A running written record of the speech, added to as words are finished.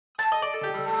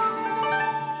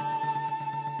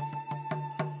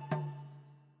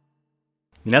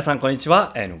皆さんこんにち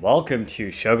は and welcome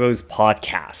to Shogo's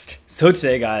podcast. So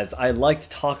today guys, I'd like to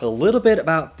talk a little bit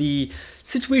about the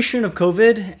situation of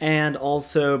COVID and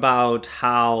also about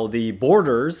how the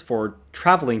borders for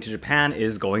traveling to Japan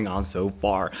is going on so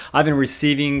far. I've been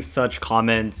receiving such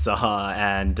comments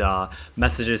and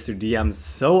messages through DMs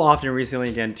so often recently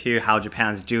again too, how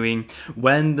Japan's doing,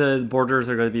 when the borders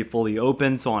are going to be fully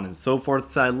open, so on and so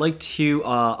forth. So I'd like to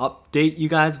update you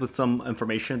guys with some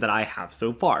information that I have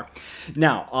so far.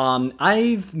 Now,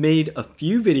 I've made a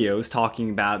few videos talking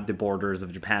about the borders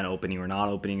of Japan opening or not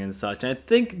opening and such. And I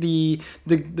think the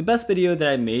best video that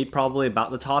I made probably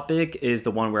about the topic is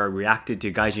the one where I reacted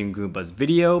to Gaijin Goomba's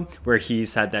video where he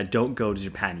said that don't go to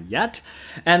Japan yet.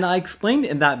 And I explained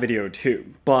in that video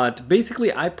too. But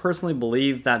basically, I personally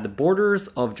believe that the borders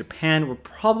of Japan will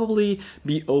probably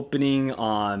be opening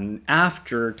on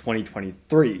after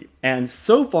 2023. And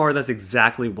so far, that's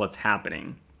exactly what's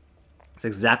happening. It's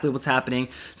exactly what's happening.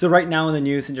 So right now in the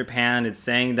news in Japan, it's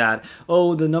saying that,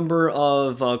 oh, the number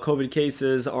of COVID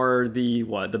cases are the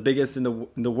biggest in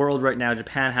the world right now.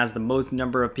 Japan has the most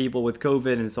number of people with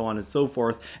COVID and so on and so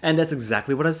forth. And that's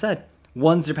exactly what I said.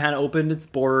 Once Japan opened its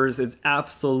borders, it's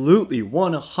absolutely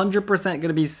 100% going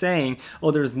to be saying,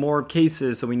 oh, there's more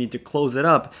cases, so we need to close it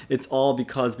up. It's all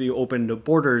because we opened the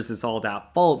borders. It's all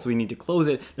that fault, so we need to close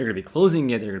it. They're going to be closing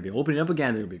it. They're going to be opening up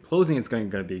again. They're going to be closing. It's going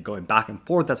to be going back and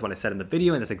forth. That's what I said in the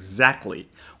video, and that's exactly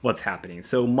what's happening.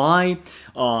 So my,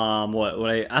 what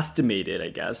I estimated, I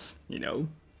guess,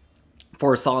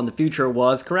 foresaw in the future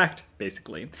was correct,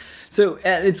 basically. So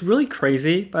it's really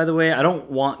crazy, by the way. I don't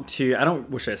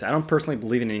personally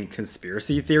believe in any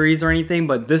conspiracy theories or anything,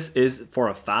 but this is for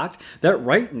a fact that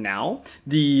right now,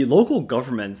 the local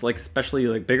governments, like especially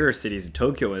like bigger cities,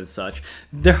 Tokyo and such,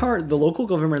 the local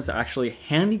governments are actually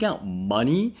handing out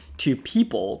money to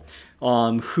people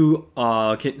so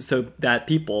that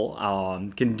people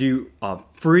can do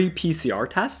free PCR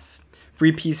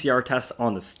tests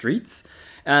on the streets.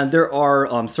 And there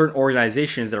are certain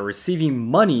organizations that are receiving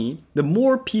money. The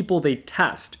more people they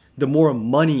test, the more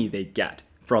money they get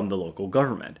from the local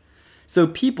government. So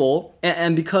people,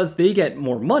 and because they get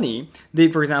more money,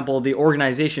 for example, the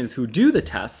organizations who do the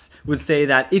tests would say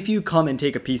that if you come and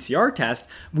take a PCR test,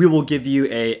 we will give you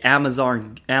a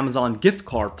Amazon gift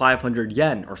card, 500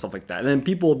 yen or something like that. And then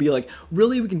people will be like,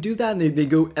 really, we can do that? And they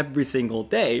go every single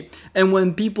day. And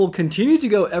when people continue to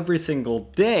go every single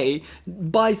day,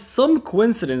 by some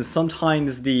coincidence,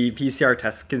 sometimes the PCR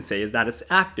test can say that it's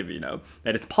active,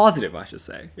 that it's positive, I should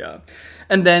say. Yeah.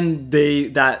 And then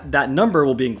that number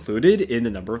will be included in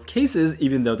the number of cases,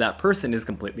 even though that person is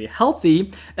completely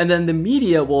healthy. And then the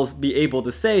media will be able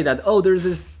to say that, oh, there's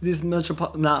this much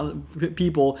amount of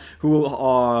people who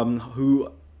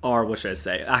are, what should I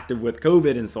say, active with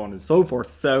COVID and so on and so forth.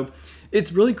 So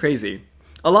it's really crazy.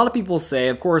 A lot of people say,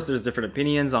 of course, there's different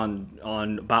opinions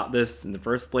on about this in the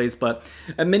first place, but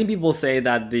many people say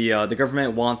that the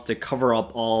government wants to cover up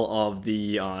all of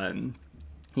the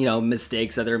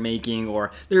mistakes that they're making, or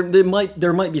there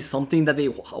might be something that they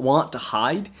want to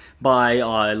hide by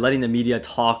letting the media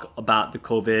talk about the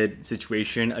COVID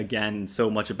situation again, so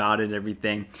much about it and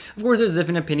everything. Of course, there's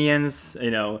different opinions.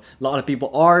 A lot of people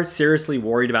are seriously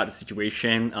worried about the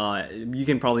situation. You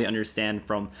can probably understand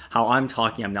from how I'm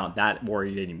talking, I'm not that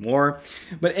worried anymore.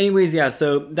 But anyways, yeah.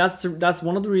 So that's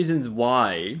one of the reasons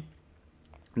why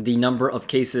the number of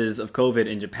cases of COVID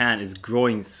in Japan is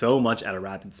growing so much at a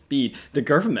rapid speed. The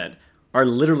government are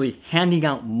literally handing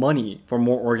out money for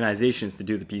more organizations to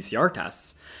do the PCR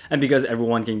tests. And because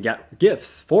everyone can get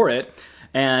gifts for it,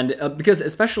 and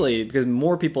especially because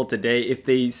more people today, if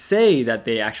they say that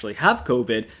they actually have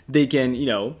COVID, they can,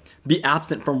 be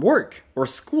absent from work or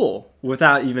school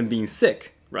without even being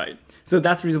sick, right? So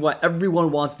that's the reason why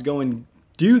everyone wants to go and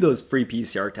do those free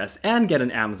PCR tests and get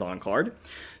an Amazon card.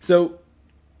 So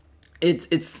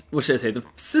it's what should I say? The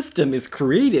system is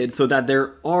created so that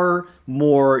there are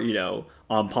more,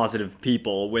 positive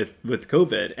people with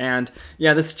COVID. And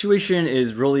yeah, the situation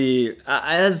is really,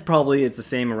 as probably it's the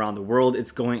same around the world,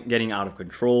 it's getting out of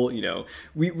control.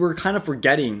 We're kind of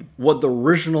forgetting what the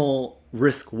original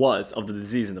risk was of the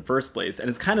disease in the first place, and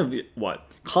it's kind of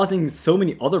causing so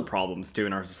many other problems too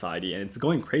in our society, and it's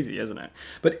going crazy, isn't it?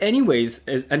 But anyways,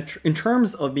 in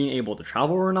terms of being able to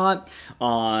travel or not,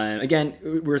 again,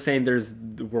 we're saying there's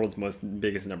the world's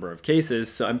biggest number of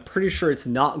cases, so I'm pretty sure it's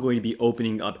not going to be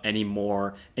opening up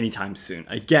anymore anytime soon.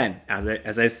 Again,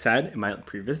 as I said in my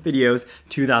previous videos,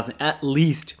 at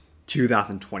least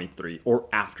 2023 or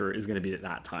after is going to be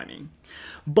that timing.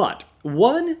 But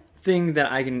one thing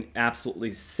that I can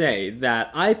absolutely say that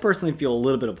I personally feel a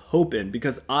little bit of hope in,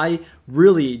 because I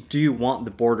really do want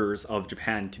the borders of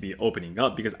Japan to be opening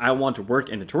up, because I want to work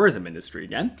in the tourism industry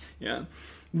again. Yeah.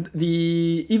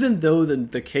 Even though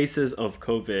the cases of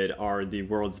COVID are the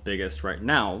world's biggest right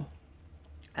now,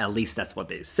 at least that's what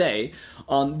they say,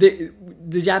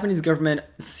 the Japanese government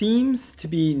seems to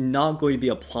be not going to be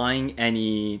applying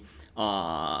any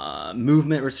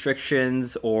movement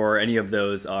restrictions or any of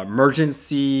those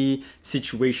emergency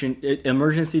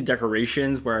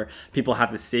declarations where people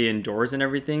have to stay indoors and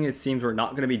everything. It seems we're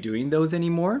not going to be doing those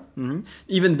anymore.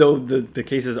 Even though the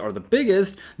cases are the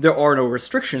biggest, there are no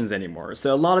restrictions anymore.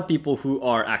 So a lot of people who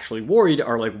are actually worried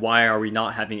are like, why are we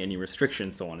not having any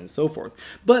restrictions, so on and so forth.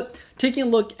 But taking a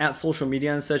look at social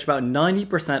media and such, about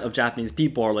 90% of Japanese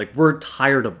people are like, we're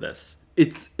tired of this.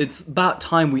 It's about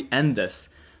time we end this.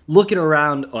 Looking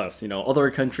around us,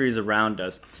 other countries around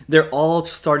us, they're all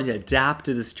starting to adapt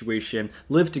to the situation,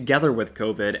 live together with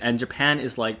COVID, and Japan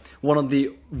is like one of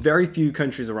the very few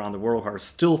countries around the world who are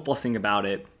still fussing about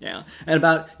it. Yeah. And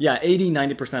about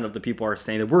 80-90% of the people are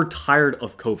saying that we're tired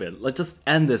of COVID. Let's just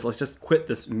end this. Let's just quit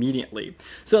this immediately.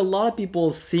 So a lot of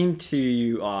people seem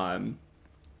to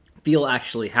feel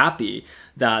actually happy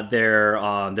that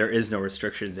there is no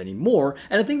restrictions anymore,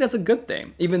 and I think that's a good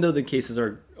thing. Even though the cases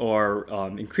are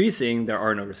increasing, there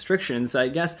are no restrictions. I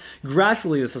guess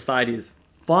gradually the society is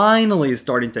finally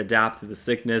starting to adapt to the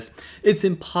sickness. It's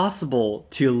impossible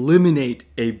to eliminate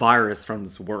a virus from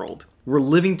this world. We're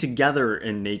living together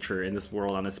in nature, in this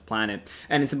world, on this planet,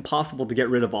 and it's impossible to get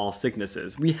rid of all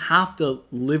sicknesses. We have to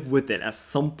live with it at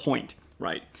some point,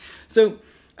 right? So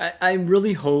I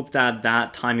really hope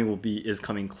that timing is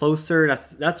coming closer.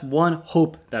 That's one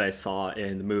hope that I saw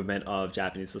in the movement of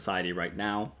Japanese society right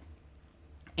now.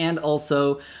 And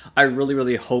also, I really,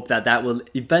 really hope that will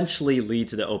eventually lead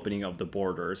to the opening of the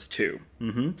borders too.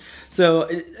 So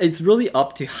it's really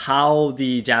up to how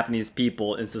the Japanese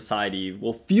people in society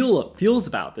will feels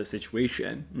about this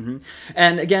situation.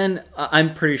 And again,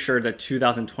 I'm pretty sure that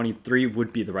 2023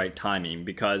 would be the right timing,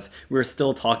 because we're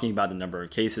still talking about the number of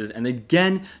cases. And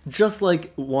again, just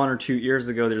like 1 or 2 years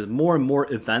ago, there's more and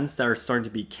more events that are starting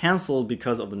to be canceled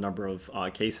because of the number of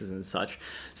cases and such.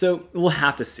 So we'll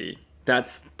have to see.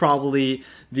 That's probably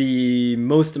the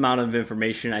most amount of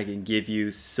information I can give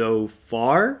you so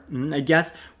far. I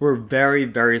guess we're very,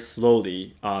 very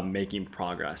slowly making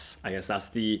progress. I guess that's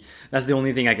the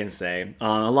only thing I can say.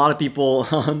 A lot of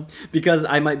people, because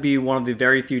I might be one of the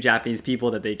very few Japanese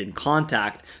people that they can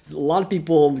contact, a lot of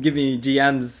people give me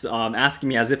DMs asking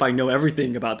me as if I know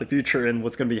everything about the future and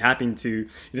what's going to be happening to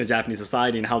Japanese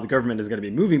society and how the government is going to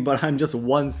be moving. But I'm just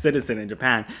one citizen in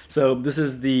Japan, so this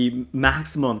is the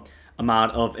maximum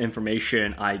amount of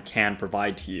information I can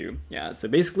provide to you. Yeah, so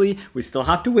basically we still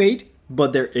have to wait,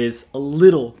 but there is a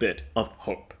little bit of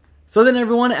hope. So then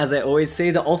everyone, as I always say,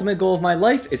 the ultimate goal of my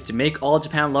life is to make all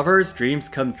Japan lovers' dreams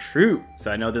come true.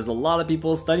 So I know there's a lot of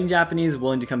people studying Japanese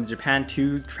willing to come to Japan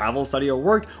to travel, study, or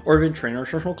work, or even train our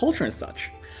traditional culture and such.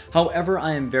 However,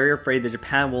 I am very afraid that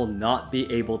Japan will not be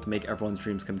able to make everyone's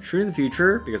dreams come true in the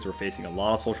future, because we're facing a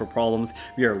lot of social problems,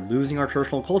 we are losing our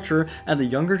traditional culture, and the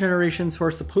younger generations who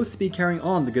are supposed to be carrying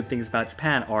on the good things about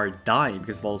Japan are dying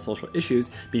because of all the social issues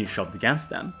being shoved against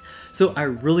them. So I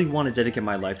really want to dedicate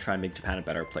my life trying to make Japan a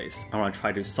better place. I want to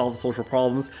try to solve the social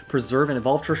problems, preserve and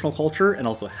evolve traditional culture, and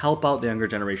also help out the younger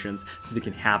generations so they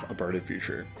can have a brighter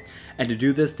future. And to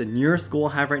do this, the nearest goal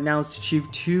I have right now is to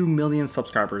achieve 2 million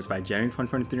subscribers by January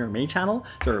 2023 on our main channel.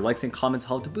 So our likes and comments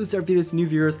help to boost our videos to new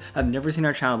viewers who have never seen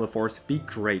our channel before, so it'd be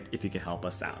great if you can help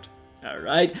us out.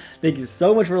 Alright, thank you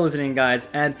so much for listening, guys.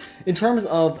 And in terms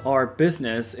of our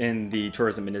business in the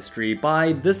tourism industry,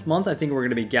 by this month I think we're going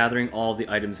to be gathering all the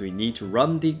items we need to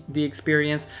run the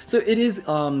experience. So it is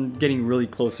getting really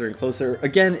closer and closer.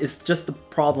 Again, it's just the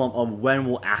problem of when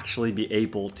we'll actually be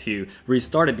able to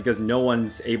restart it, because no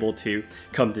one's able to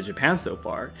come to Japan so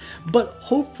far. But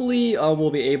hopefully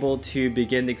we'll be able to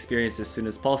begin the experience as soon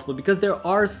as possible, because there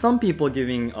are some people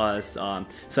giving us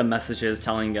some messages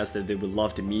telling us that they would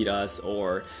love to meet us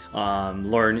or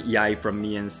learn Yai from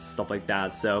me and stuff like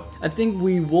that. So I think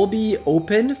we will be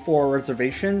open for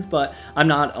reservations, but I'm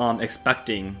not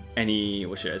expecting any,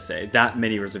 what should I say, that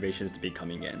many reservations to be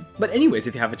coming in. But anyways,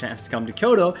 if you have a chance to come to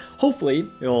Kyoto, hopefully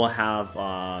you'll have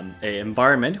an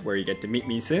environment where you get to meet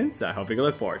me soon, so I hope you can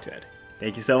look forward to it.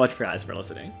 Thank you so much, guys, for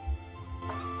listening.